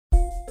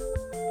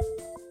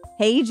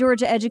Hey,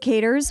 Georgia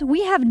educators,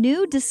 we have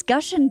new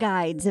discussion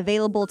guides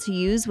available to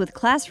use with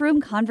Classroom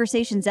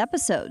Conversations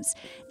episodes.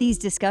 These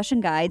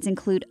discussion guides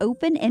include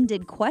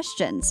open-ended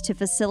questions to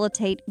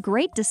facilitate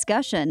great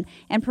discussion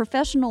and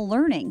professional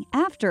learning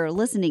after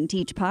listening to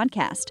each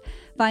podcast.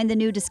 Find the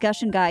new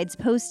discussion guides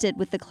posted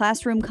with the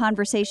Classroom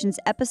Conversations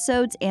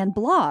episodes and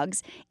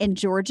blogs in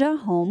Georgia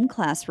Home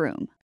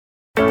Classroom.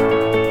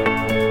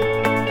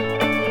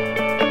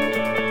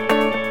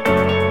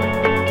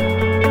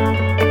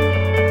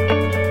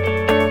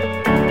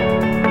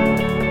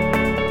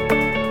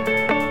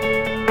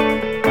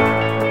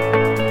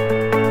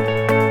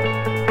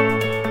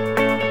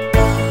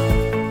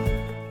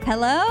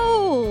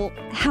 Hello,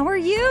 how are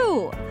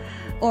you?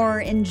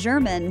 Or in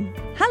German,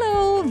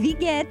 hallo, wie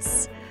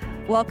geht's?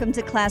 Welcome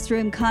to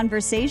Classroom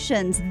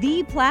Conversations,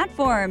 the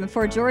platform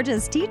for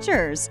Georgia's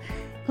teachers.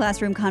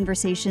 Classroom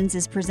Conversations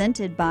is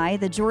presented by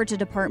the Georgia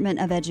Department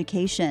of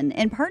Education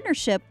in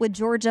partnership with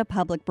Georgia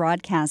Public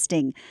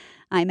Broadcasting.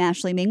 I'm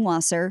Ashley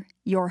Mingwasser,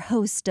 your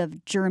host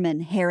of German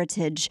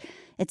heritage.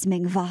 It's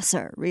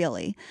Mingwasser,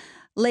 really.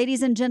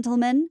 Ladies and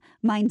gentlemen,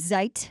 mein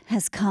Zeit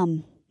has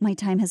come. My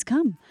time has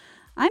come.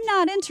 I'm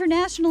not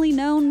internationally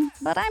known,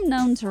 but I'm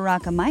known to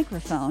rock a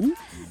microphone.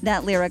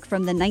 That lyric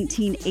from the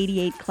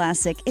 1988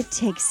 classic, It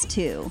Takes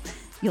Two.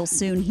 You'll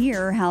soon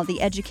hear how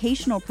the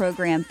educational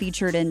program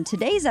featured in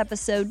today's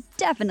episode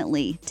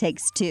definitely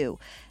takes two.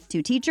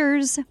 2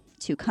 teachers,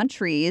 2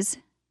 countries,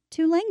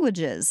 2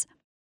 languages.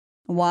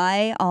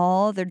 Why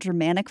all the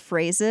Germanic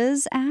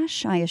phrases,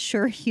 Ash? I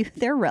assure you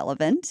they're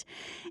relevant.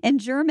 In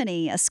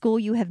Germany, a school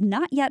you have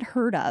not yet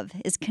heard of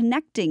is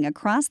connecting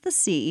across the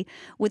sea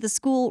with a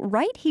school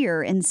right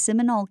here in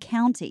Seminole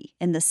County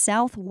in the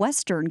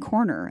southwestern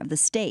corner of the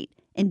state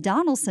in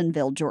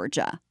Donaldsonville,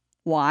 Georgia.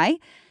 Why?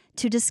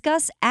 To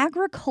discuss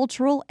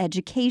agricultural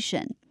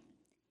education.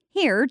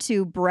 Here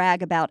to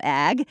brag about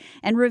ag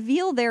and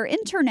reveal their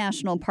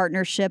international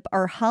partnership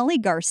are Holly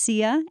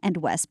Garcia and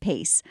Wes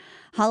Pace.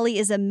 Holly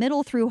is a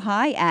middle through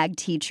high ag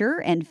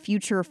teacher and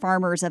Future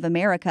Farmers of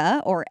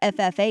America, or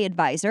FFA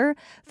advisor,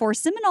 for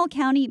Seminole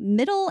County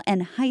Middle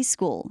and High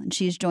School, and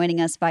she's joining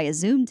us via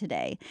Zoom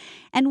today.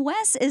 And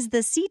Wes is the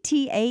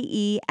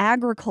CTAE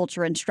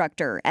agriculture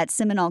instructor at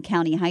Seminole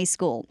County High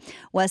School.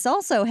 Wes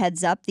also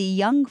heads up the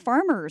Young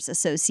Farmers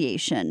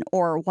Association,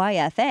 or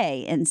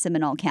YFA, in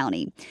Seminole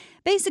County.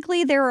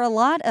 Basically, there are a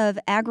lot of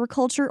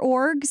agriculture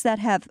orgs that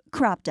have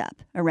cropped up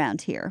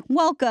around here.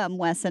 Welcome,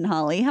 Wes and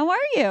Holly. How are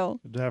you?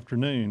 Good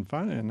afternoon.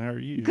 Fine. How are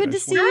you? Good to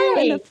see you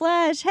in the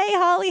flesh. Hey,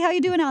 Holly, how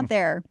you doing out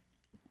there?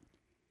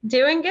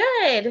 Doing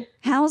good.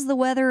 How's the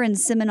weather in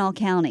Seminole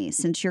County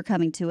since you're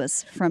coming to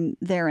us from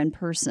there in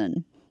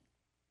person?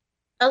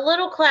 A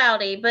little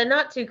cloudy, but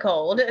not too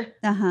cold.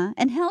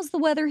 And how's the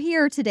weather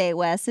here today,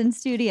 Wes, in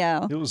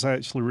studio? It was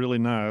actually really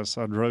nice.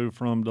 I drove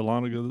from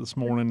Dahlonega this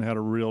morning and had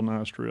a real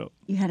nice trip.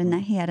 He had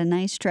a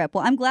nice trip.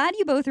 Well, I'm glad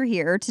you both are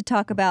here to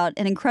talk about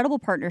an incredible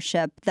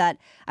partnership that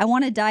I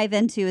want to dive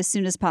into as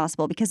soon as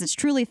possible because it's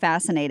truly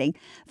fascinating.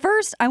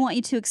 First, I want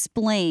you to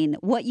explain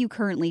what you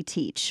currently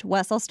teach.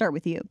 Wes, I'll start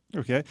with you.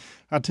 Okay.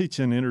 I teach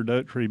an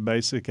introductory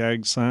basic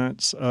ag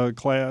science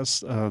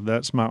class.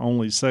 That's my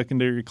only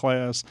secondary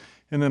class.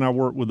 And then I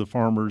work with the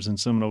farmers in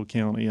Seminole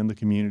County and the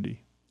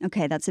community.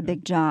 Okay, that's a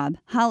big job.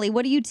 Holly,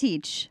 what do you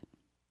teach?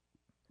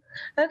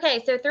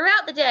 Okay, so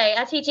throughout the day,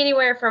 I teach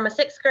anywhere from a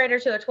 6th grader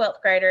to a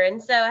 12th grader.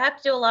 And so I have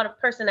to do a lot of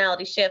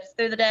personality shifts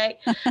through the day.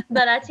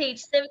 But I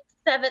teach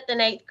 7th and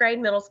 8th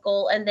grade middle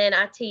school. And then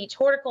I teach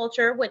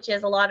horticulture, which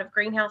is a lot of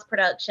greenhouse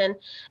production.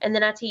 And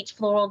then I teach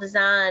floral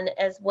design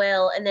as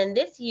well. And then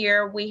this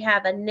year, we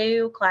have a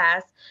new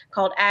class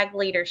called Ag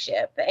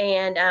Leadership.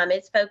 And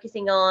it's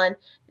focusing on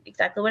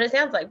exactly what it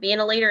sounds like, being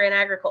a leader in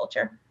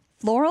agriculture.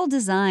 Floral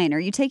design. Are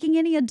you taking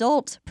any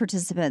adult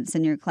participants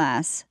in your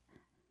class?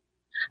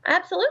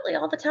 Absolutely,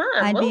 all the time.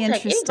 I'd be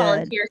interested. Take any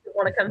volunteers who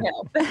want to come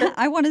help.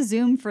 I want to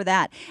Zoom for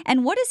that.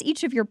 And what is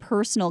each of your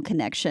personal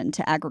connection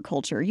to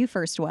agriculture? You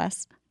first,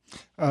 Wes.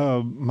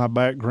 My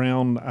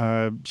background,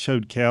 I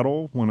showed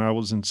cattle when I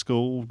was in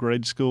school,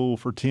 grade school,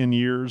 for 10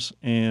 years.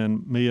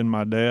 And me and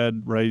my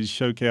dad raised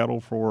show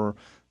cattle for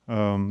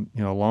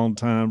a long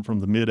time, from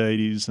the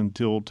mid-'80s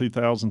until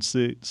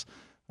 2006.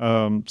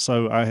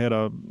 So I had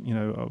a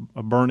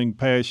burning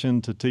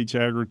passion to teach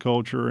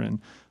agriculture,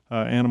 and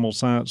animal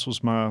science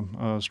was my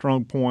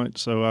strong point.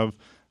 So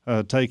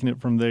I've taken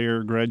it from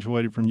there,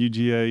 graduated from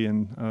UGA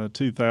in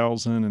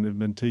 2000, and have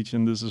been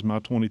teaching. This is my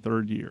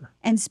 23rd year.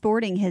 And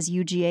sporting his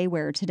UGA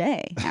wear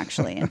today,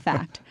 actually, in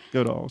fact.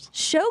 Go Dogs.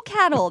 Show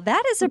cattle,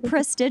 that is a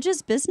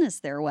prestigious business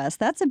there, Wes.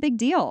 That's a big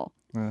deal.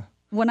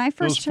 When I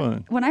first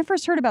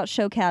heard about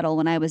show cattle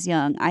when I was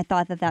young, I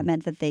thought that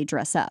meant that they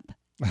dress up.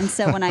 And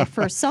so when I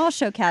first saw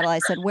show cattle, I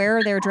said, where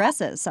are their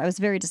dresses? I was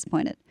very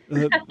disappointed.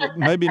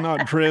 Maybe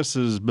not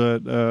dresses,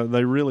 but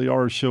they really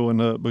are showing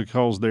up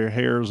because their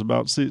hair is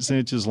about 6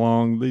 inches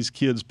long. These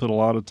kids put a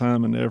lot of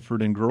time and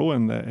effort in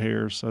growing that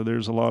hair, so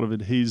there's a lot of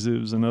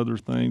adhesives and other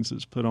things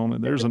that's put on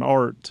it. There's an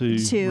art to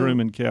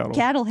grooming cattle.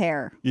 Cattle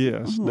hair.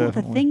 Yes,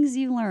 definitely. The things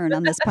you learn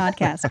on this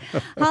podcast.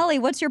 Holly,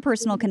 what's your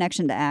personal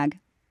connection to ag?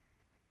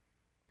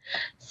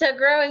 So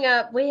growing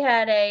up, we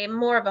had a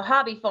more of a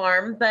hobby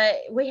farm, but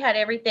we had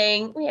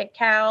everything. We had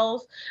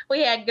cows,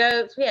 we had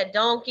goats, we had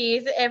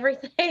donkeys,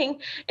 everything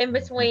in Mhm.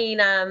 between.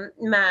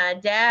 My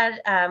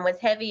dad was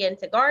heavy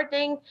into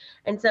gardening,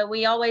 and so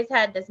we always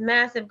had this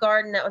massive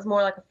garden that was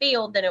more like a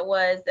field than it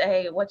was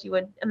a what you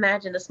would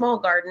imagine a small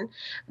garden.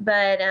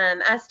 But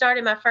I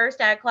started my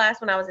first ag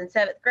class when I was in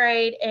seventh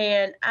grade,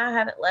 and I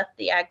haven't left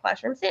the ag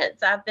classroom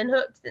since. I've been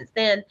hooked since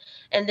then,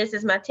 and this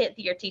is my 10th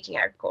year teaching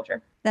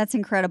agriculture. That's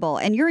incredible.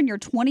 And you're in your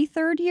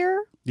 23rd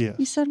year? You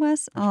Yes, said,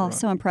 Wes? that's Oh, right.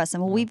 so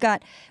impressive. Well, Yeah.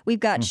 we've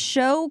got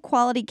show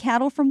quality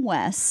cattle from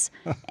Wes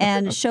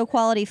and show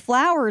quality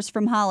flowers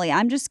from Holly.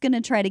 I'm just going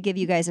to try to give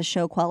you guys a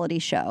show quality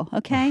show,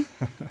 okay?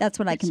 That's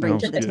what I can bring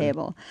to Sounds the good.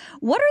 table.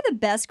 What are the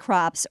best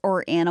crops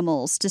or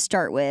animals to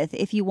start with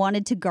if you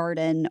wanted to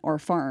garden or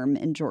farm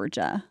in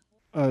Georgia?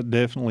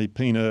 Definitely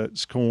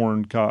peanuts,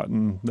 corn,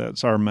 cotton.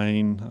 That's our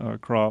main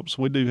crops.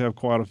 We do have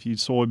quite a few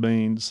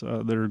soybeans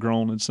that are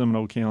grown in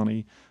Seminole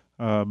County,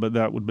 but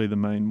that would be the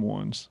main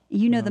ones.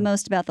 You know the Uh,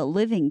 most about the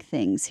living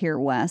things here,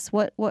 Wes.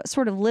 What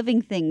sort of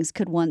living things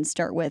could one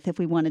start with if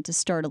we wanted to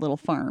start a little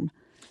farm?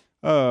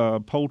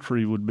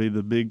 Poultry would be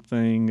the big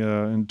thing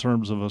in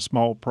terms of a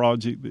small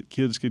project that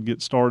kids could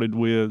get started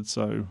with.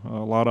 So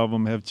a lot of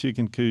them have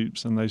chicken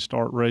coops and they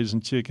start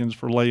raising chickens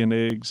for laying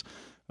eggs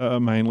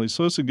mainly.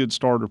 So it's a good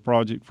starter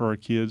project for our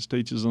kids,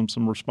 teaches them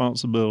some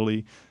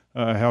responsibility,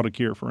 how to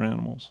care for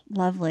animals.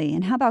 Lovely.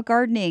 And how about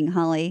gardening,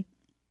 Holly?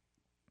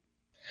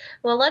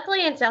 Well,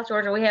 luckily in South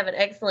Georgia, we have an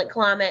excellent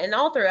climate, and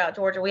all throughout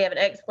Georgia, we have an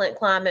excellent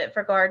climate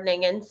for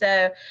gardening. And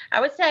so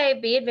I would say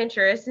be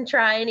adventurous and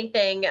try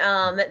anything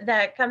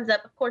that comes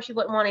up. Of course, you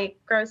wouldn't want to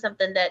grow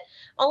something that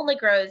only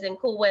grows in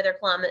cool weather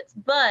climates,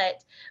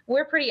 but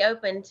we're pretty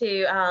open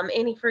to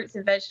any fruits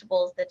and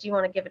vegetables that you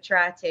want to give a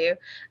try to.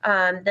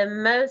 The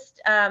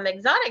most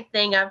exotic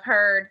thing I've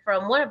heard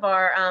from one of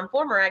our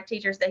former ag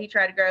teachers that he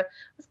tried to grow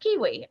was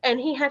kiwi, and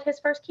he had his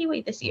first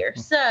kiwi this year.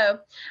 So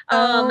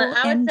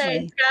I would say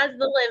OMG. sky's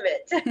the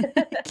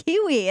limit.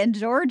 Kiwi in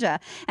Georgia.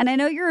 And I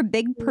know you're a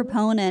big Mhm.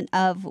 proponent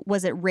of,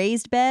 was it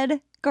raised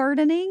bed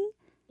gardening?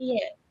 Yeah.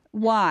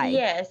 Why?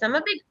 Yes, I'm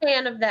a big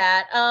fan of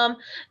that.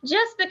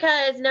 Just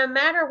because no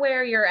matter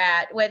where you're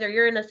at, whether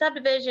you're in a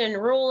subdivision,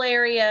 rural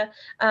area,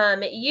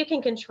 you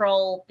can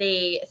control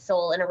the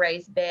soil in a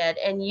raised bed,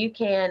 and you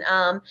can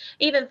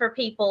even for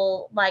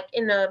people like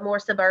in a more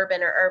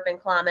suburban or urban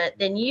climate,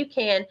 then you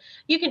can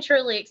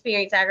truly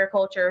experience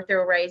agriculture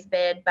through a raised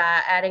bed by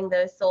adding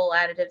those soil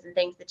additives and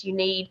things that you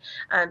need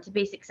to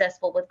be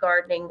successful with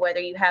gardening, whether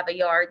you have a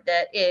yard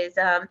that is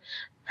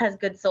has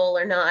good soil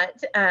or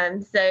not.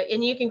 And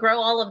you can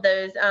grow all of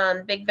those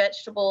big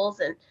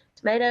vegetables and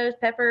tomatoes,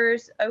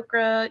 peppers,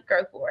 okra,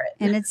 go for it.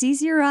 And it's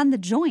easier on the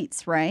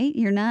joints, right?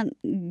 You're not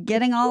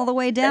getting all the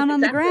way That's down on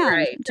the exactly ground.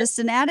 right. Just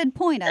an added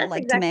point I'd That's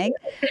like to exactly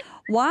make.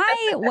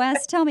 Why,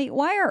 Wes, tell me,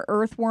 why are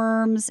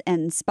earthworms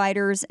and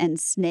spiders and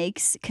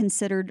snakes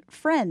considered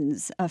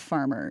friends of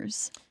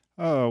farmers?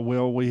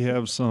 Well, we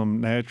have some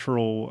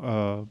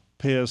natural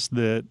pests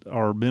that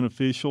are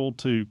beneficial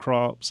to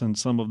crops, and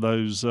some of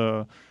those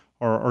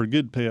are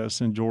good pests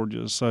in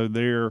Georgia. So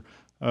they're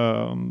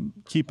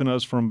keeping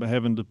us from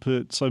having to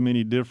put so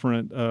many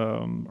different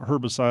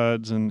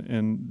herbicides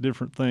and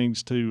different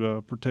things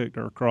to protect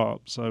our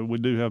crops. So we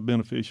do have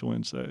beneficial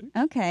insects.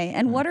 Okay.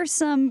 And Yeah. what are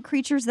some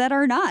creatures that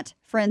are not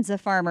friends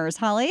of farmers,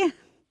 Holly?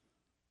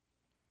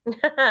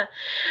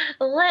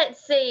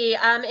 Let's see.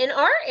 In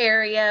our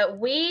area,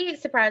 we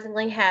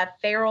surprisingly have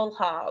feral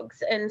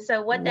hogs. And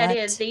so, what that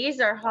is, What? these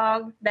are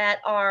hogs that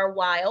are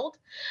wild.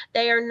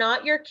 They are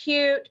not your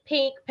cute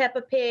pink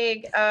Peppa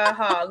Pig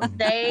hogs.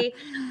 They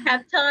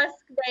have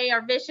tusks, they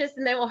are vicious,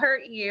 and they will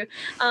hurt you.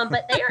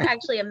 But they are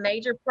actually a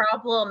major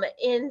problem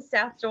in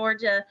South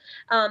Georgia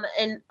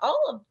and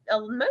all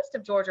of most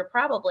of Georgia,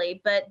 probably,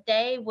 but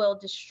they will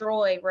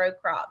destroy row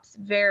crops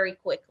very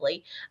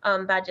quickly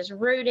by just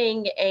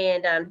rooting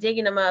and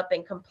digging them up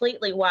and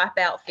completely wipe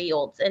out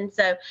fields. And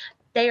so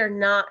they are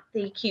not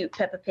the cute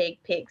Peppa Pig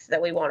pigs that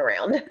we want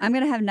around. I'm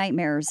going to have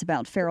nightmares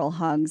about feral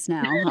hogs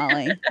now,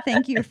 Holly.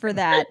 Thank you for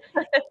that.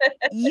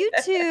 You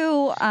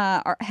two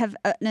have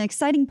an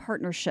exciting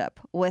partnership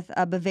with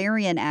a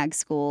Bavarian ag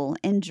school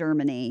in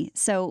Germany.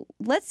 So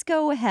let's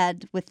go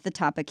ahead with the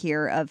topic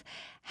here of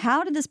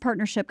how did this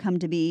partnership come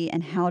to be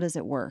and how does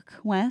it work?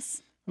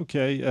 Wes?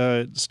 Okay,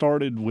 it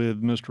started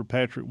with Mr.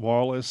 Patrick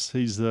Wallace.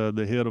 He's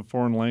the head of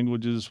foreign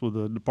languages with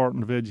the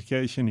Department of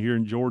Education here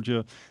in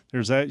Georgia.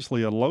 There's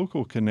actually a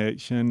local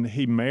connection.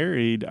 He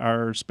married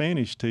our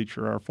Spanish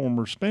teacher, our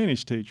former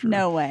Spanish teacher.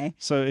 No way.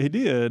 So he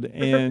did,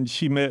 and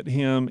she met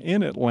him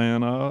in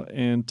Atlanta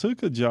and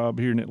took a job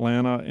here in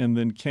Atlanta and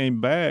then came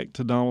back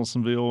to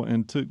Donaldsonville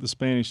and took the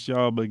Spanish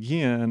job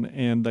again,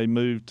 and they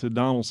moved to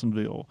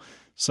Donaldsonville.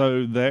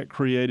 So that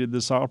created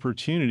this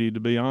opportunity, to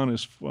be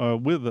honest,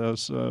 with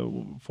us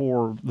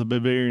for the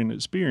Bavarian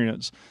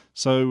experience.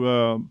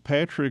 So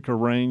Patrick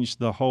arranged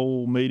the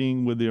whole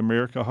meeting with the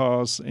America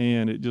House,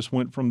 and it just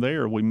went from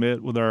there. We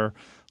met with our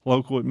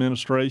local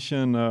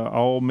administration,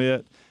 all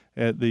met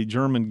at the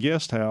German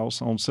guest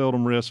house on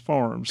Seldom Rest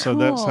Farm. So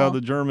that's how Cool.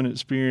 the German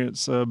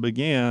experience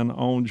began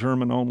on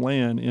German-owned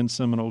land in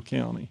Seminole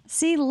County.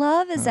 See,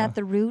 love is at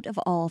the root of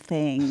all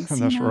things.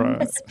 That's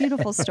right. It's a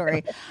beautiful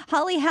story.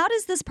 Holly, how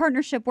does this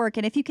partnership work?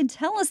 And if you can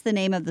tell us the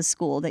name of the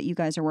school that you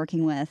guys are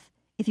working with,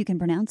 if you can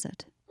pronounce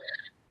it.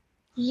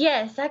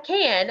 Yes, I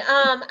can.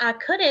 I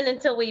couldn't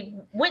until we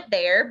went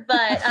there,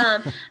 but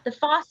the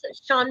Foss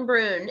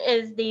Schonbrunn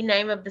is the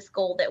name of the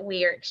school that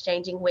we are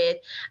exchanging with.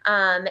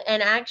 And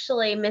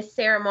actually, Miss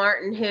Sarah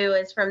Martin, who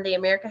is from the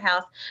America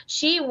House,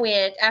 she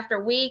went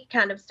after we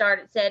kind of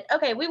said,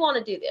 okay, we want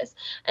to do this.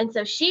 And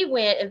so she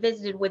went and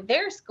visited with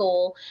their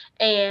school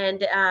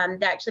and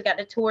they actually got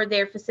to tour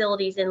their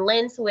facilities in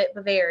Lenswit,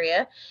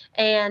 Bavaria.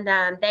 And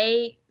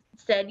they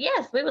said,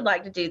 yes, we would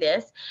like to do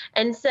this.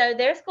 And so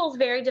their school's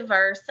very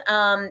diverse.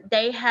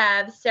 They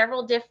have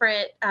several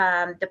different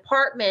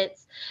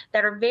departments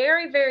that are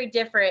very, very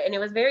different. And it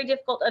was very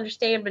difficult to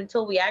understand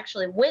until we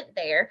actually went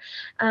there.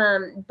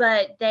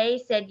 But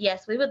they said,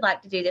 yes, we would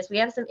like to do this. We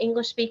have some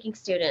English speaking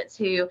students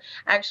who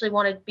actually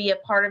want to be a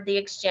part of the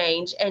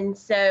exchange. And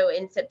so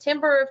in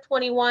September of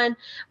 21,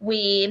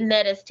 we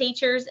met as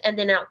teachers. And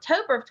then in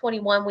October of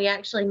 21, we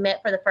actually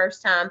met for the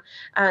first time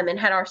and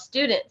had our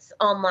students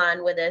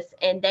online with us.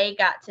 And they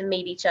got to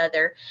meet each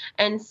other.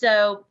 And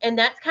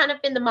that's kind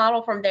of been the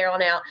model from there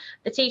on out.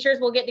 The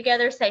teachers will get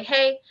together, say,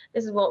 hey,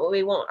 this is what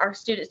we want our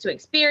students to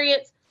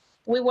experience.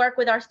 We work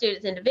with our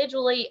students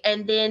individually,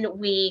 and then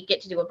we get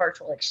to do a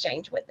virtual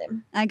exchange with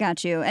them. I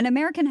got you. An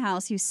American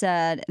House, you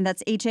said, and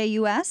that's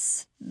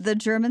Haus, the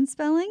German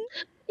spelling?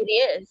 It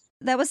is.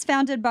 That was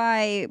founded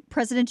by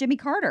President Jimmy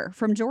Carter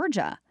from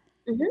Georgia.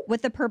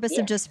 With the purpose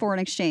of just foreign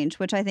exchange,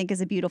 which I think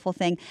is a beautiful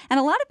thing. And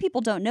a lot of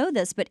people don't know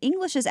this, but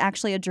English is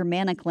actually a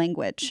Germanic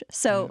language.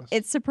 So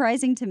It's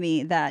surprising to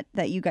me that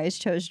you guys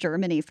chose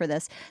Germany for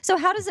this. So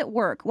how does it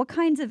work? What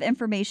kinds of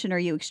information are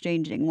you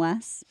exchanging,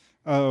 Wes?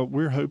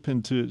 We're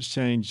hoping to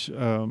exchange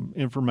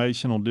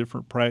information on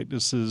different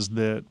practices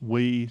that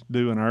we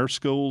do in our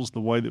schools, the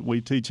way that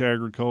we teach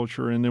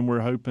agriculture, and then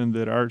we're hoping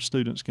that our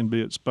students can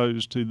be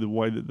exposed to the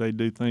way that they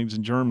do things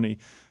in Germany.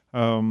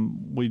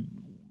 We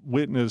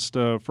witnessed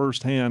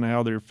firsthand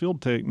how their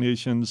field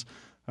technicians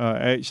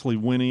actually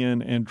went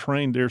in and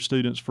trained their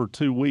students for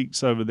 2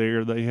 weeks over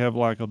there. They have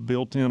like a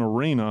built-in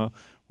arena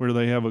where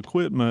they have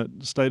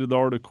equipment,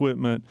 state-of-the-art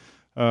equipment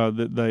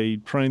that they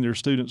train their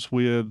students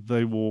with.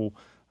 They will,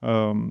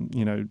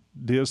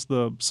 disc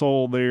the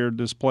soil there,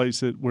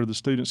 displace it, where the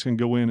students can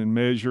go in and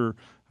measure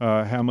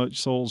how much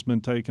soil's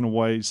been taken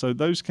away. So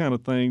those kind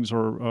of things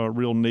are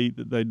real neat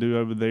that they do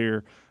over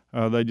there.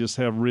 They just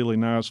have really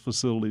nice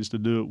facilities to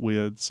do it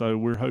with. So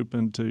we're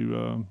hoping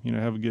to,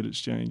 have a good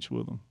exchange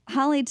with them.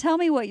 Holly, tell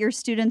me what your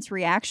students'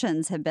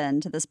 reactions have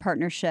been to this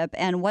partnership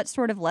and what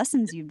sort of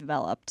lessons you've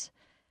developed.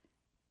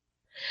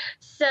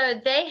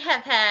 So they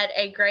have had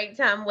a great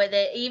time with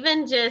it.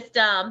 Even just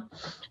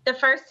the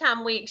first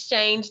time we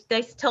exchanged,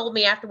 they told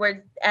me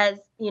afterwards, as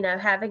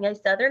having a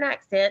Southern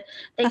accent,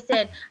 they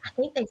said, I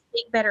think they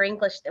speak better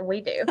English than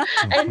we do.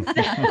 And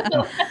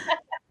so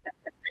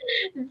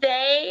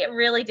they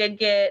really did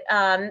get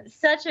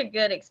such a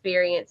good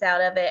experience out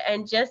of it.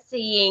 And just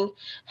seeing,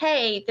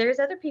 hey, there's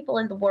other people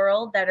in the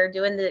world that are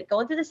going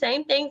through the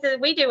same things that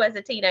we do as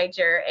a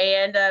teenager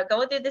and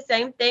going through the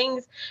same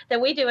things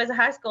that we do as a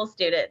high school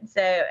student.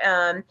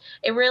 So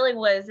it really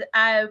was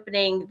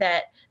eye-opening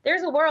that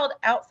there's a world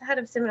outside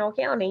of Seminole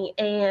County,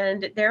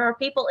 and there are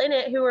people in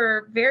it who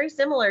are very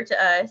similar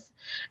to us.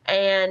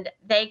 And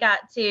they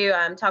got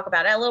to talk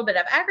about a little bit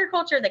of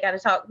agriculture. They got to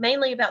talk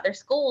mainly about their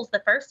schools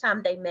the first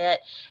time they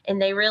met, and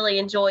they really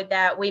enjoyed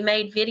that. We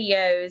made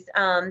videos.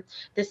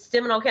 The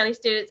Seminole County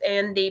students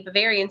and the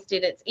Bavarian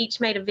students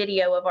each made a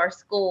video of our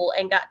school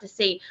and got to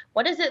see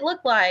what does it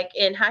look like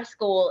in high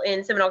school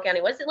in Seminole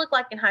County? What does it look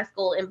like in high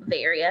school in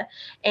Bavaria?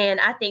 And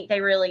I think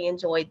they really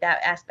enjoyed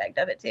that aspect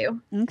of it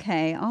too.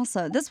 Okay,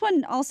 also, this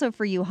one also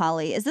for you,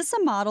 Holly. Is this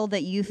a model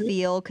that you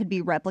feel could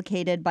be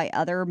replicated by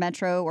other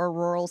metro or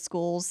rural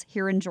schools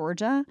here in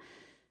Georgia?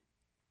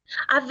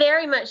 I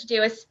very much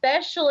do,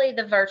 especially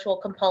the virtual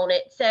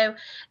component. So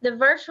the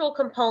virtual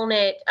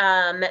component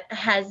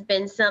has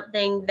been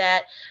something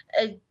that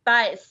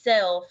by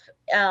itself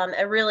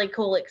a really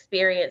cool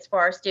experience for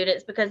our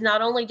students, because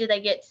not only do they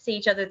get to see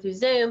each other through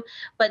Zoom,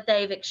 but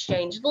they've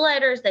exchanged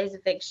letters, they've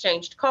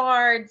exchanged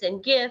cards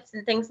and gifts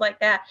and things like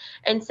that.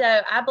 And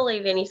so I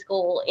believe any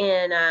school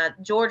in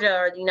Georgia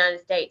or the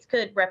United States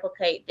could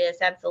replicate this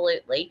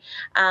absolutely,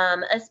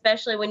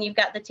 especially when you've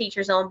got the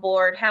teachers on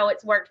board. How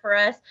it's worked for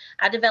us,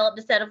 I developed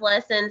a set of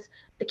lessons.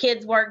 The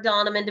kids worked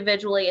on them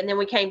individually, and then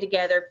we came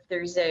together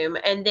through Zoom.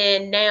 And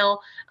then now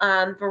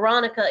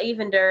Veronica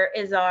Evender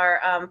is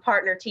our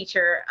partner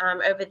teacher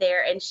over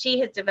there, and she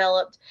has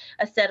developed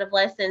a set of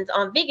lessons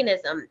on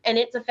veganism and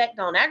its effect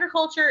on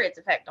agriculture, its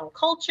effect on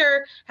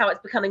culture, how it's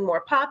becoming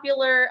more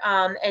popular.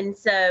 And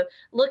so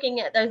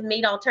looking at those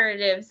meat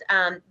alternatives,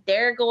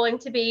 they're going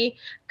to be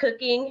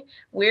cooking,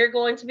 we're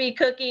going to be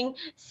cooking,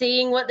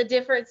 seeing what the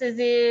differences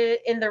is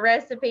in the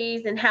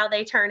recipes and how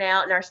they turn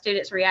out and our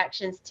students'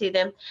 reactions to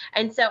them.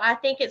 And And so I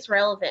think it's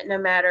relevant no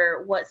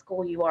matter what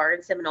school you are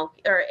in Seminole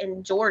or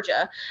in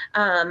Georgia,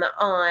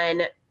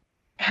 on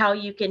how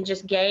you can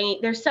just gain.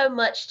 There's so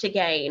much to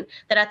gain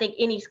that I think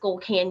any school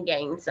can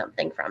gain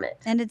something from it.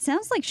 And it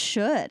sounds like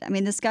should. I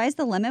mean, the sky's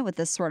the limit with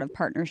this sort of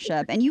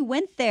partnership. And you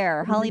went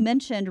there. Holly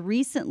mentioned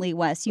recently,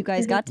 Wes, you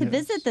guys got to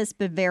visit this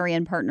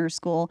Bavarian partner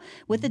school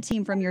with a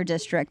team from your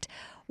district.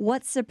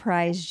 What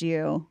surprised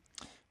you?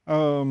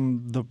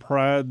 The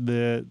pride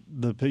that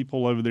the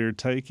people over there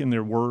take in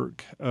their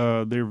work.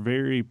 They're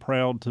very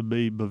proud to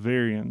be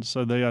Bavarians,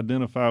 so they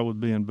identify with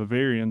being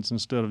Bavarians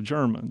instead of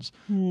Germans.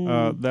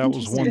 That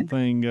was one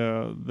thing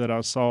that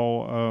I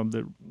saw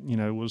that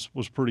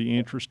was pretty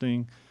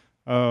interesting.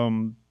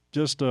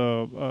 Just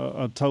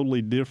a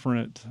totally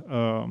different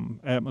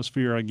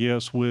atmosphere, I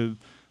guess, with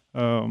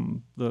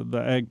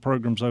the ag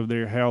programs over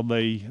there, how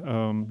they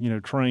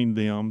trained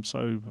them.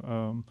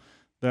 So.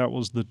 That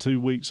was the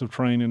 2 weeks of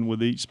training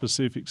with each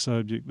specific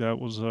subject. That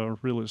was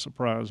really a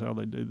surprise how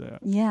they do that.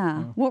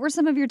 Yeah. What were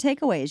some of your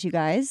takeaways, you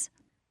guys?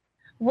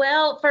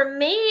 Well, for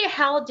me,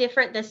 how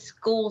different the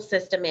school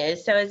system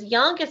is. So as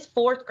young as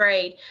 4th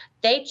grade,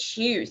 they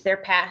choose their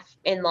path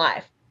in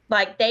life.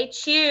 Like they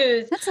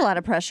choose. That's a lot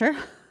of pressure.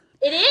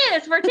 It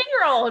is for a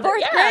 10-year-old.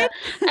 4th grade?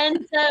 And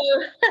so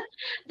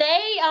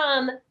they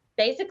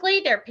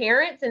basically their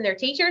parents and their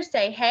teachers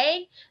say,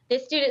 hey,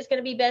 this student's going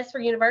to be best for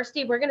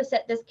university. We're going to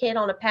set this kid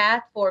on a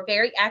path for a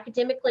very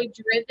academically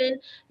driven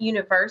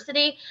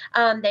university.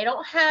 They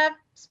don't have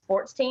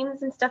sports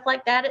teams and stuff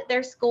like that at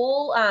their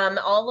school.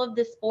 All of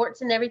the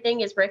sports and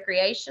everything is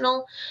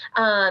recreational.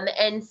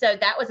 And so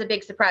that was a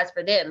big surprise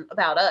for them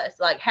about us,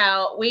 like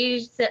how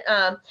we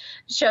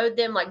showed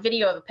them like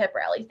video of a pep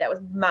rallies. That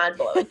was mind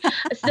blowing.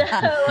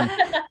 So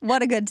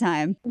what a good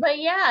time. But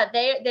yeah,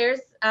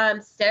 there's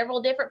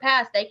several different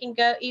paths. They can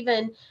go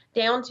even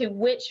down to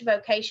which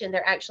vocation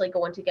they're actually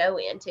going to go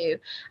into.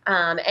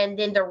 And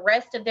then the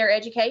rest of their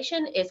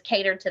education is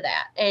catered to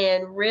that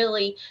and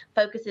really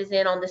focuses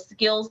in on the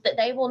skills that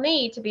they will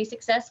need to be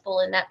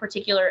successful in that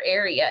particular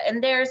area.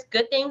 And there's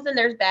good things and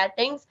there's bad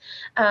things.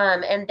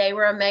 And they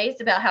were amazed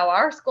about how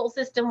our school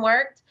system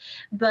worked.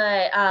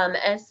 But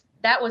as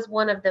that was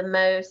one of the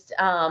most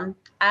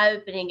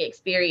eye-opening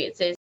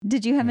experiences.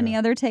 Did you have any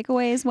other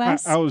takeaways,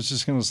 Wes? I was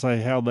just going to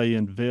say how they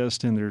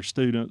invest in their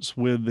students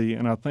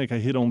and I think I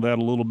hit on that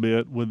a little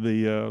bit with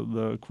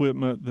the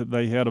equipment that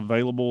they had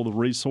available, the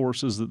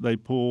resources that they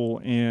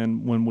pull.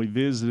 And when we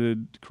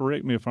visited,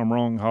 correct me if I'm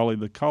wrong, Holly,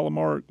 the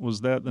Calamart,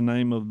 was that the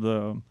name of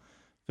the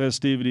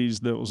festivities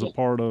that was a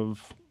part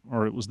of,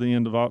 or it was the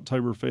end of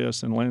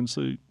Oktoberfest in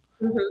Landshut?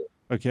 Mm-hmm.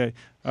 Okay.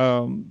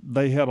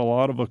 They had a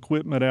lot of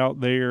equipment out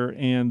there,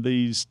 and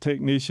these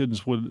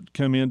technicians would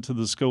come into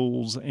the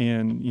schools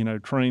and,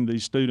 train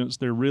these students.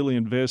 They're really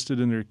invested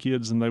in their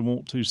kids, and they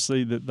want to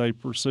see that they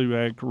pursue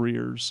ag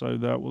careers. So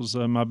that was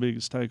my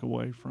biggest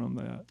takeaway from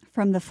that.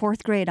 From the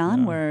 4th grade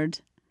onward.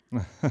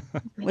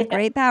 With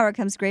great power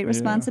comes great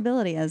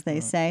responsibility, as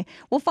they say.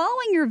 Well,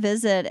 following your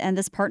visit and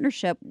this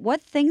partnership,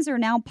 what things are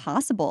now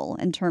possible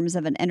in terms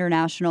of an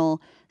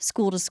international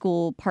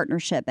school-to-school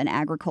partnership in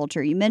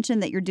agriculture? You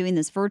mentioned that you're doing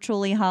this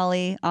virtually,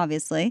 Holly.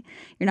 Obviously,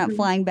 you're not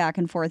flying back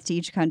and forth to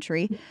each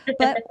country.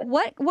 But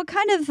what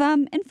kind of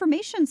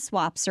information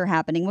swaps are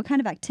happening? What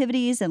kind of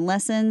activities and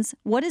lessons?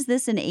 What is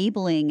this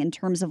enabling in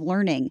terms of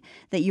learning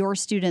that your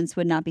students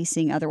would not be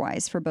seeing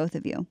otherwise for both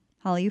of you?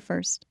 Holly, you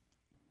first.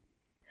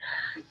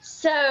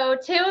 So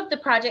 2 of the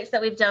projects that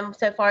we've done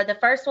so far, the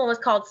first one was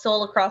called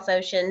Soil Across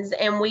Oceans,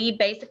 and we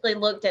basically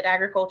looked at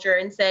agriculture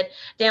and said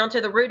down to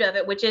the root of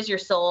it, which is your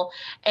soil.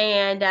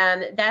 And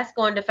that's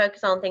going to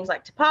focus on things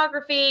like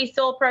topography,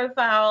 soil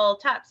profile,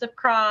 types of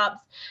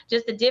crops,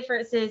 just the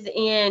differences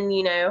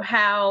in,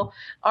 how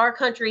our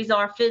countries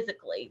are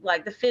physically,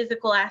 like the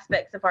physical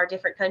aspects of our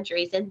different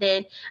countries. And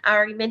then I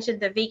already mentioned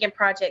the vegan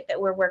project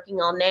that we're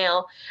working on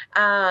now.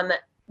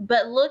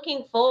 But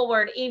looking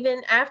forward,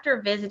 even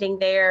after visiting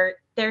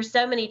there's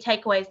so many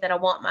takeaways that I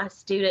want my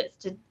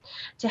students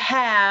to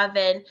have.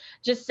 And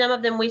just some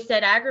of them, we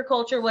said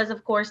agriculture was,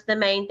 of course, the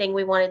main thing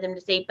we wanted them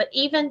to see, but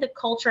even the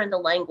culture and the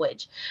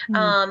language,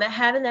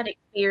 having that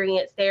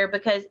experience there,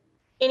 because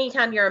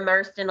anytime you're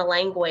immersed in a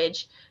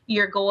language,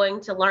 you're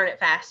going to learn it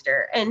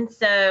faster. And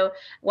so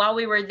while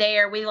we were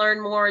there, we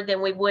learned more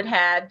than we would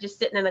have just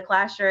sitting in the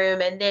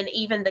classroom. And then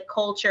even the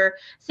culture,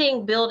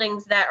 seeing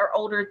buildings that are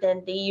older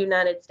than the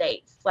United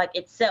States, like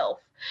itself,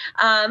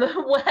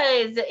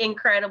 was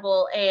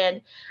incredible. And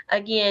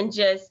again,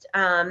 just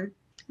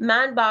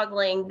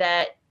mind-boggling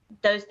that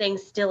those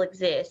things still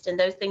exist and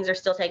those things are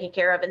still taken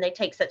care of. And they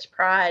take such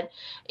pride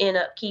in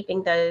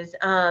upkeeping those.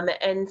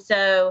 And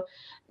so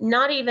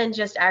not even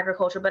just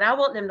agriculture, but I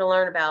want them to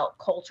learn about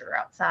culture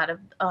outside of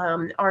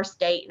our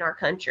state and our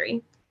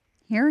country.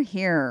 Hear,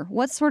 hear.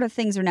 What sort of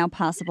things are now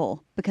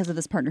possible because of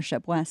this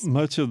partnership, Wes?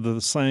 Much of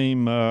the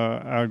same.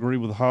 I agree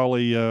with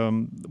Holly.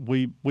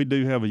 We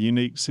do have a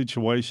unique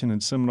situation in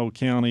Seminole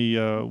County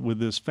with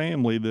this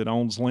family that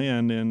owns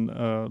land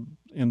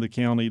in the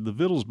county, the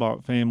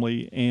Wittelsbach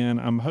family, and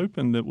I'm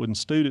hoping that when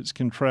students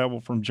can travel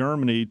from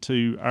Germany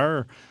to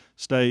our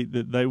state,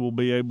 that they will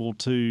be able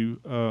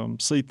to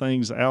see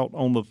things out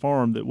on the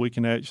farm, that we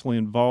can actually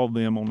involve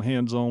them on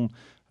hands-on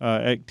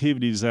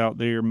activities out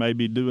there,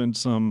 maybe doing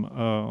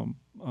some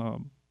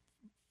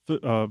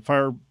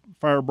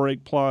fire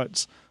break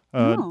plots,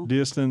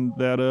 distancing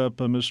that up.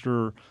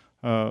 Mr.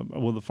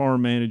 The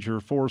farm manager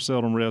for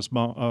Seldom Rest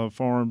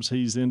Farms,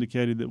 he's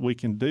indicated that we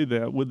can do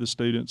that with the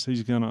students.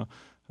 He's going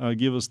to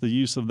give us the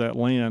use of that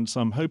land. So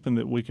I'm hoping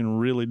that we can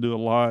really do a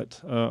lot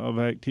of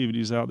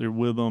activities out there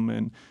with them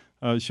and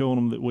showing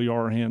them that we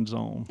are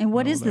hands-on. And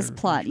what is this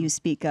plot you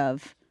speak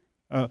of?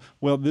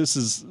 Well, this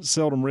is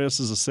Seldom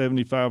Rest is a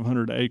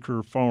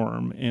 7,500-acre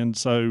farm, and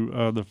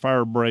so the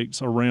fire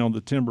breaks around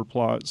the timber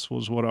plots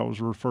was what I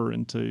was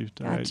referring to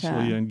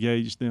actually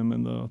engage them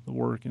in the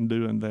work and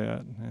doing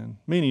that, and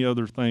many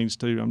other things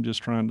too. I'm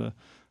just trying to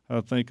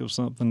think of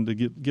something to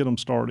get them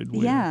started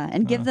with. Yeah,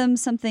 and give them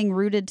something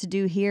rooted to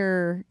do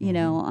here, you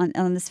know,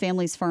 on this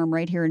family's farm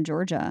right here in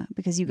Georgia,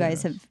 because you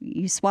guys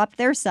you swapped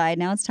their side.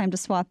 Now it's time to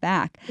swap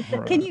back.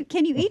 Right.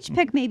 Can you each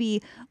pick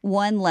maybe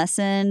one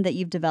lesson that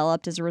you've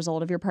developed as a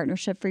result of your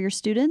partnership for your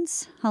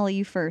students? Holly,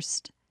 you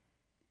first.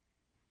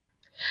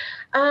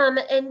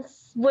 And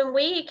when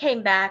we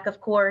came back,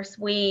 of course,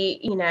 we,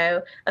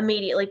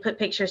 immediately put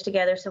pictures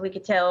together so we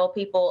could tell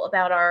people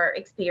about our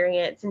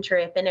experience and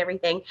trip and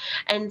everything.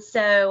 And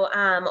so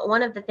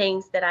one of the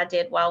things that I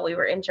did while we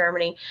were in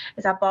Germany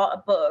is I bought a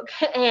book,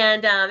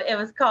 and it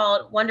was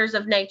called Wonders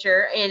of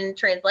Nature in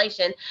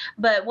translation.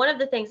 But one of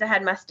the things I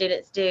had my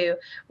students do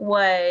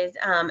was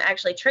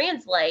actually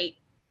translate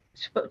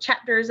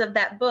chapters of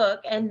that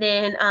book, and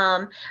then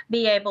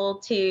be able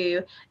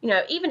to,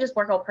 even just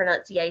work on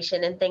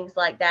pronunciation and things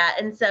like that.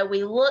 And so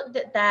we looked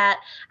at that.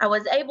 I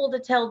was able to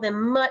tell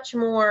them much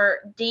more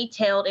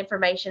detailed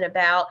information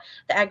about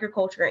the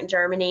agriculture in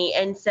Germany.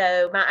 And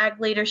so my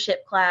ag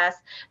leadership class,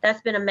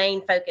 that's been a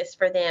main focus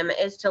for them,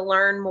 is to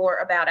learn more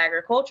about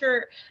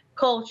agriculture,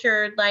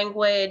 culture,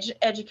 language,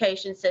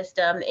 education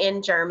system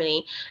in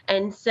Germany.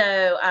 And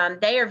so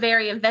they are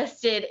very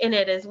invested in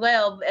it as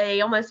well.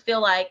 They almost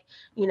feel like,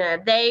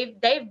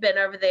 they've been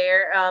over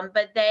there,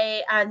 but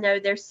I know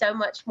there's so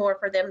much more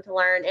for them to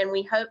learn. And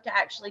we hope to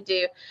actually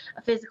do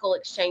a physical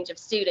exchange of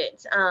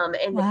students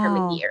in the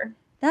coming year.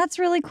 That's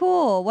really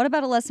cool. What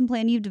about a lesson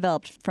plan you've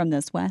developed from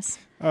this, Wes?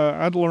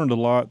 I'd learned a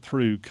lot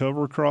through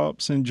cover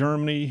crops in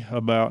Germany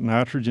about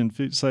nitrogen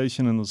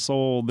fixation in the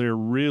soil. They're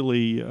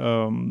really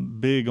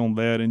big on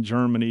that in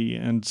Germany.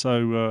 And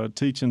so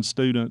teaching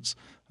students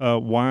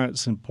why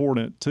it's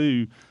important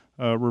to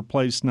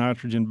replace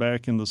nitrogen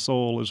back in the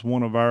soil is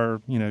one of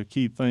our,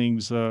 key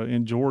things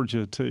in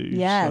Georgia too.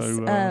 Yes,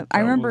 so, I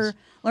remember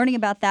learning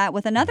about that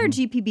with another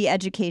GPB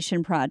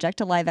education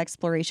project, a live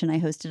exploration I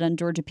hosted on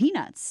Georgia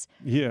peanuts.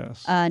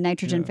 Yes,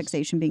 nitrogen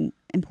fixation being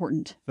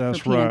important. That's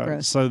for peanut right.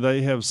 growth. So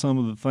they have some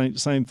of the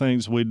same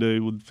things we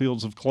do with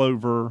fields of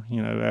clover.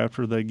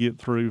 After they get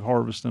through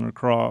harvesting a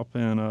crop,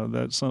 and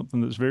that's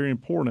something that's very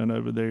important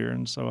over there.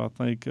 And so I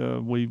think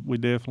we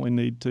definitely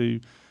need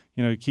to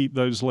keep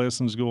those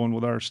lessons going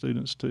with our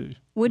students too.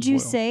 Would you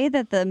say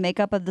that the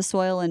makeup of the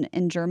soil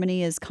in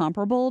Germany is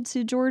comparable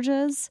to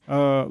Georgia's?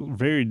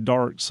 Very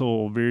dark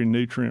soil, very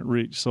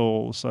nutrient-rich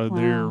soil. So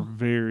they're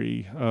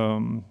very,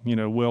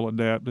 well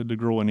adapted to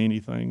growing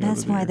anything.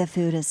 That's over there. why the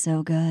food is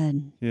so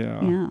good.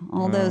 Yeah.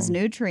 All those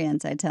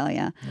nutrients, I tell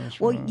you.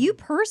 Well, right. You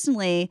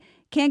personally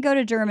can't go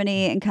to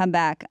Germany and come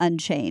back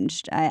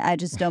unchanged. I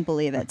just don't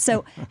believe it.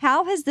 So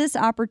how has this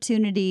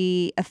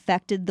opportunity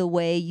affected the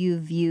way you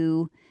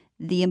view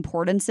the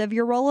importance of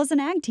your role as an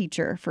ag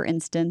teacher, for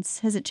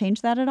instance? Has it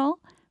changed that at all,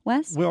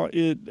 Wes? Well,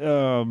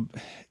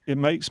 it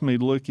makes me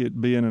look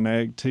at being an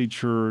ag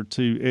teacher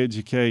to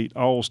educate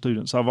all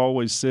students. I've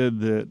always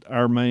said that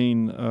our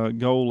main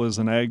goal as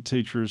an ag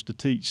teacher is to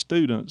teach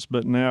students,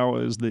 but now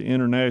as the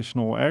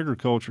international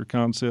agriculture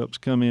concepts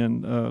come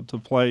in to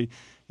play,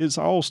 it's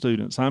all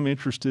students. I'm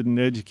interested in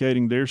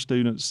educating their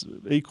students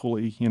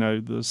equally,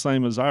 the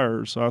same as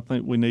ours. So I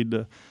think we need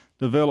to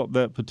develop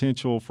that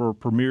potential for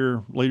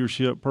premier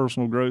leadership,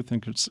 personal growth,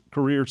 and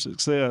career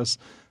success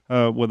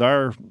with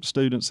our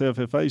students,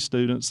 FFA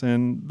students,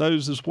 and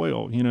those as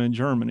well, in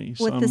Germany.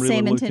 With the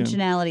same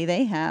intentionality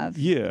they have.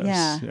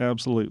 Yes,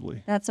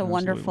 absolutely. That's a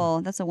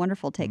wonderful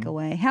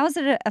takeaway. How has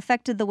it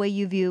affected the way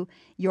you view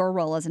your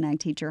role as an ag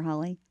teacher,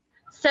 Holly?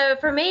 So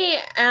for me,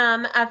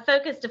 I've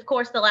focused, of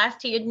course, the last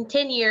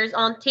 10 years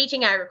on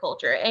teaching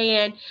agriculture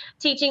and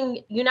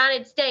teaching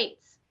United States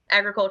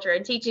agriculture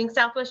and teaching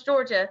Southwest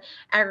Georgia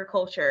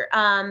agriculture.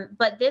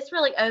 But this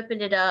really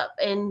opened it up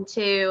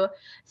into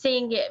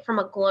seeing it from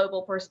a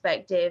global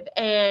perspective.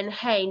 And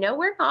hey, no,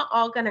 we're not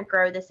all going to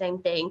grow the same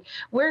thing.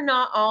 We're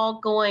not all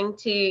going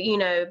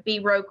to, be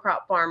row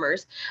crop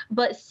farmers,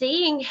 but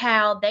seeing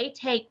how they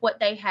take what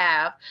they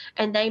have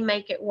and they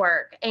make it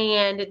work,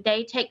 and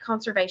they take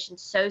conservation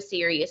so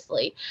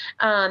seriously,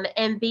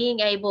 and being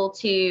able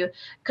to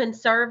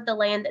conserve the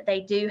land that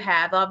they do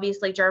have.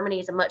 Obviously, Germany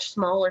is a much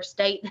smaller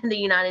state than the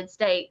United United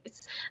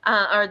States,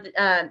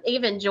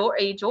 even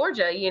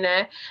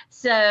Georgia,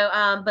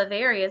 So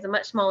Bavaria is a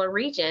much smaller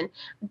region,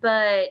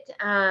 but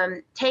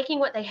taking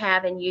what they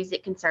have and use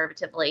it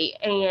conservatively,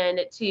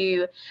 and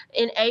to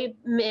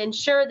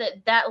ensure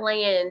that that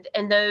land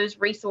and those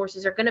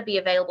resources are going to be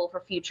available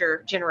for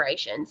future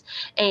generations,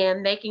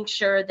 and making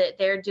sure that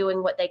they're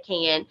doing what they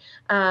can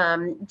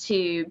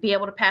to be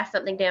able to pass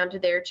something down to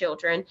their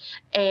children.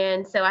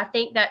 And so I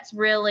think that's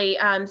really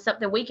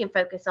something we can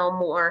focus on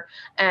more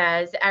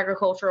as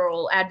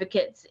agricultural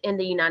advocates in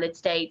the United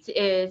States,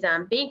 is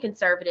being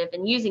conservative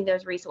and using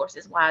those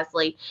resources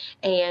wisely,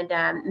 and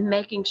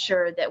making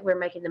sure that we're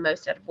making the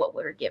most out of what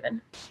we're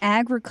given.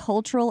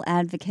 Agricultural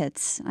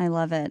advocates. I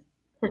love it.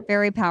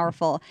 Very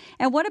powerful.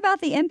 And what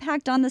about the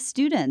impact on the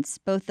students,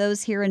 both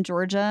those here in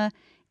Georgia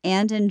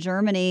and in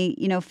Germany?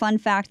 Fun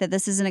fact that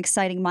this is an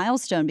exciting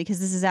milestone, because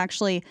this is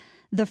actually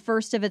the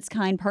first of its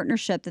kind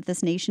partnership that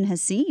this nation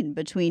has seen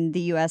between the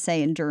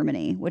USA and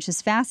Germany, which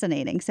is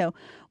fascinating. So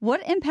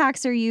what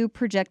impacts are you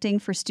projecting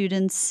for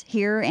students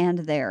here and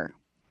there?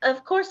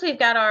 Of course, we've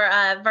got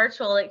our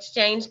virtual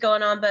exchange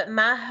going on, but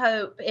my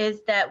hope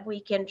is that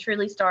we can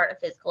truly start a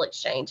physical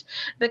exchange,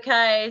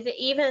 because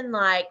even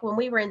like when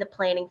we were in the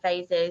planning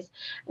phases,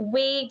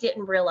 we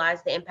didn't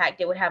realize the impact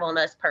it would have on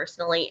us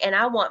personally. And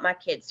I want my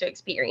kids to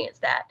experience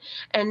that.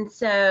 And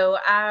so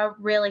I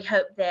really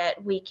hope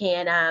that we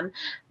can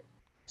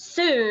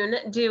soon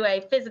do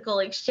a physical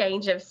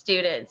exchange of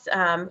students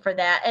for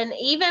that. And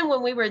even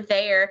when we were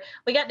there,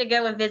 we got to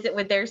go and visit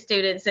with their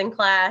students in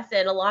class,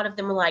 and a lot of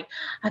them were like,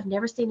 I've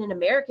never seen an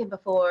American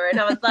before. And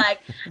I was like,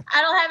 I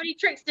don't have any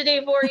tricks to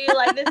do for you.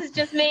 Like, this is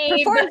just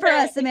me. Perform for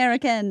us,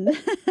 American.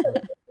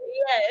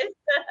 Yes.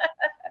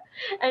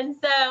 And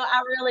so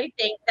I really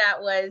think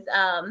that was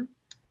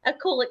a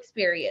cool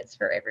experience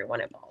for everyone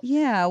involved.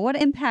 Yeah. What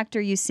impact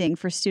are you seeing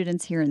for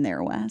students here and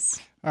there,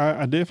 Wes?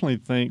 I definitely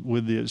think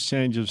with the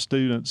exchange of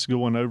students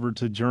going over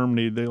to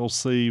Germany, they'll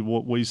see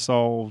what we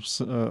saw,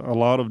 a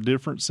lot of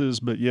differences,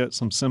 but yet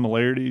some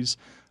similarities.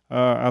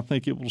 I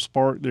think it will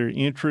spark their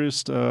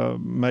interest,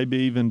 maybe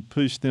even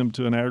push them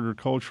to an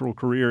agricultural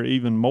career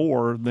even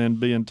more than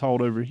being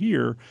taught over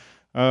here.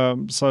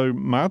 So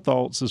my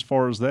thoughts as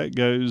far as that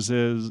goes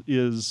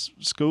is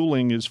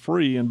schooling is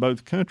free in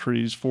both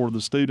countries for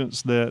the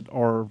students that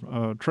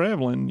are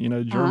traveling.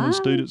 German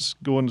students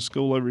going to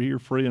school over here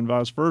free and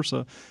vice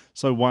versa.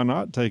 So why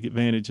not take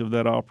advantage of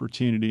that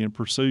opportunity and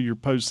pursue your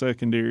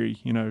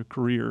post-secondary,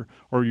 career,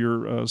 or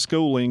your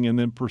schooling, and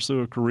then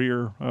pursue a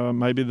career?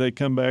 Maybe they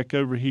come back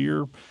over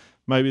here.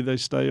 Maybe they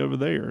stay over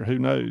there. Who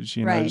knows?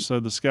 Right. So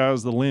the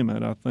sky's the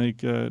limit. I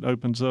think it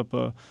opens up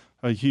a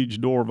huge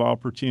door of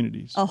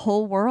opportunities. A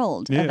whole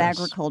world Yes, of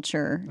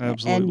agriculture.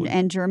 absolutely.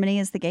 And Germany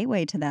is the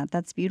gateway to that.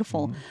 That's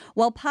beautiful. Mm-hmm.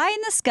 Well, pie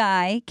in the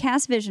sky,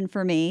 cast vision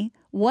for me.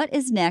 What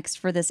is next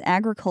for this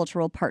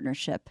agricultural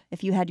partnership,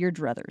 if you had your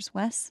druthers,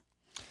 Wes?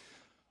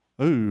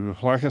 Ooh,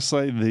 like I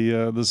say,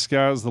 the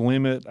sky's the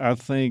limit. I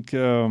think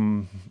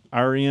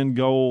our end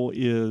goal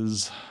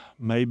is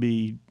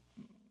maybe,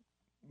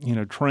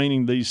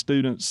 training these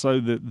students so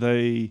that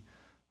they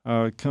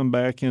come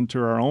back into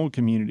our own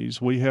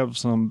communities. We have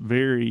some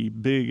very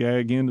big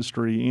ag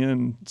industry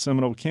in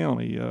Seminole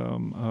County.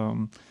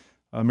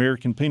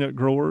 American Peanut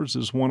Growers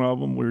is one of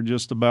them. We're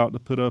just about to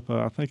put up,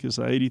 I think it's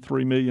an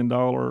 $83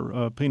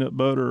 million peanut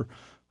butter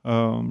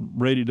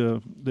ready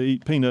to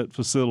eat peanut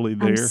facility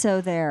there. I'm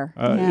so there.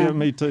 Yeah,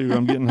 me too.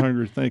 I'm getting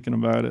hungry thinking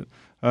about it.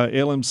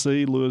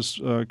 LMC, Lewis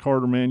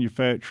Carter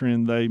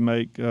Manufacturing, they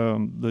make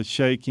the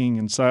shaking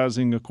and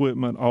sizing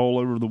equipment all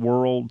over the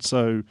world.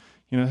 So,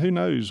 who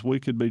knows? We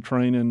could be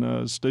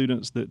training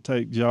students that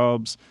take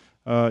jobs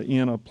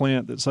in a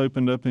plant that's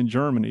opened up in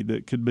Germany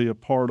that could be a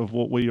part of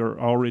what we are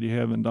already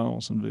have in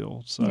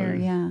Donaldsonville. So,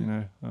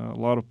 a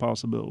lot of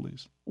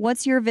possibilities.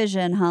 What's your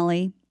vision,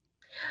 Holly?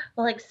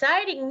 Well,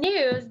 exciting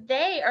news.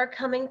 They are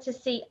coming to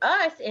see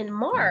us in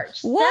March.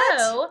 What?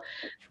 So,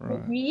 Right.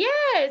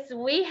 yes,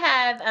 we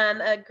have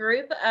a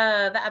group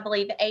of, I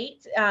believe,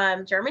 8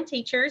 German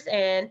teachers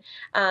and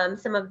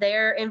some of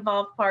their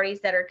involved parties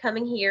that are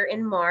coming here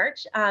in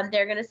March.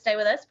 They're going to stay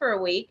with us for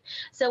a week.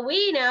 So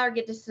we now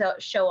get to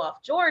show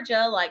off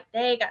Georgia like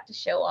they got to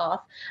show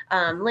off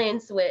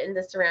Linswit and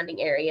the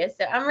surrounding areas.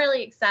 So I'm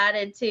really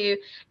excited to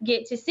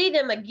get to see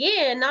them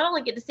again, not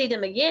only get to see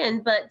them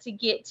again, but to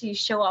get to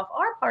show off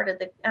our part of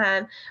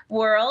the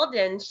world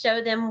and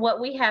show them what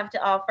we have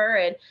to offer.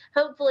 And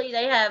hopefully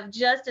they have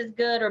just as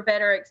good or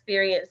better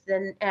experience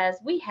than as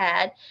we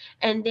had.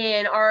 And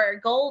then our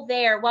goal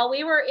there, while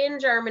we were in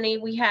Germany,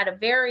 we had a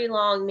very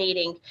long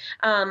meeting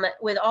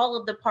with all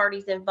of the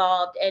parties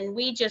involved. And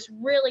we just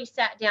really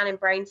sat down and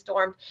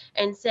brainstormed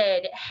and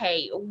said,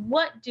 hey,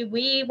 what do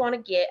we want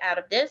to get out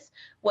of this?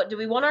 what do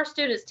we want our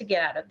students to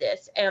get out of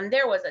this? And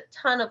there was a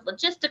ton of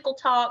logistical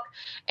talk,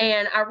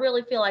 and I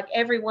really feel like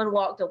everyone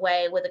walked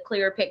away with a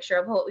clearer picture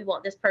of what we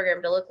want this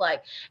program to look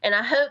like. And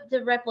I hope to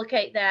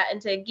replicate that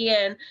and to,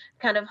 again,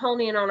 kind of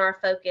hone in on our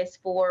focus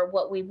for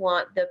what we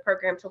want the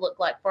program to look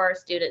like for our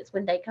students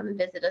when they come and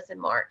visit us in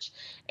March,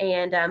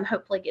 and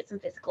hopefully get some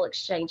physical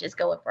exchanges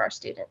going for our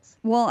students.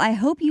 Well, I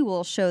hope you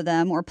will show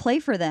them or play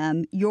for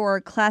them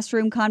your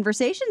Classroom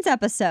Conversations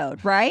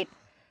episode, right?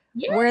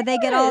 Yes, where they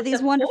get all these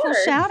of wonderful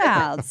course. shout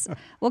outs.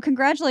 Well,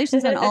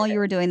 congratulations on all you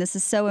were doing. This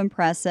is so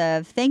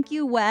impressive. Thank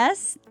you,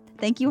 Wes.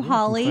 Thank you,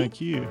 Holly. Thank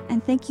you.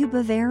 And thank you,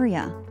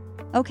 Bavaria.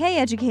 Okay,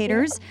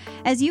 educators,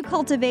 as you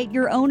cultivate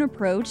your own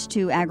approach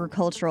to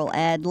agricultural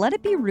ed, let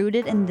it be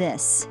rooted in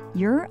this.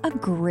 You're a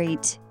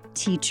great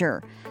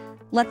teacher.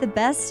 Let the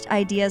best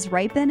ideas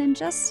ripen and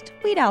just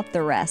weed out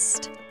the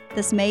rest.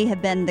 This may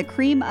have been the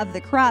cream of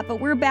the crop, but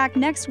we're back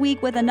next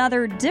week with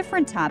another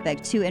different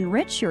topic to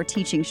enrich your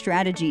teaching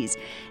strategies.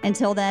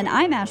 Until then,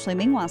 I'm Ashley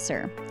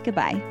Mingwasser.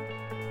 Goodbye.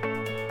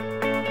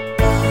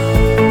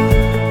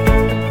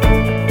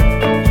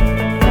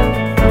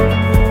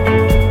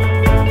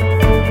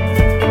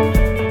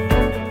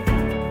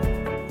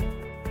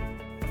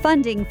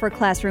 Funding for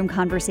Classroom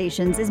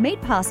Conversations is made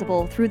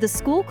possible through the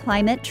School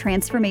Climate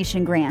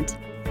Transformation Grant.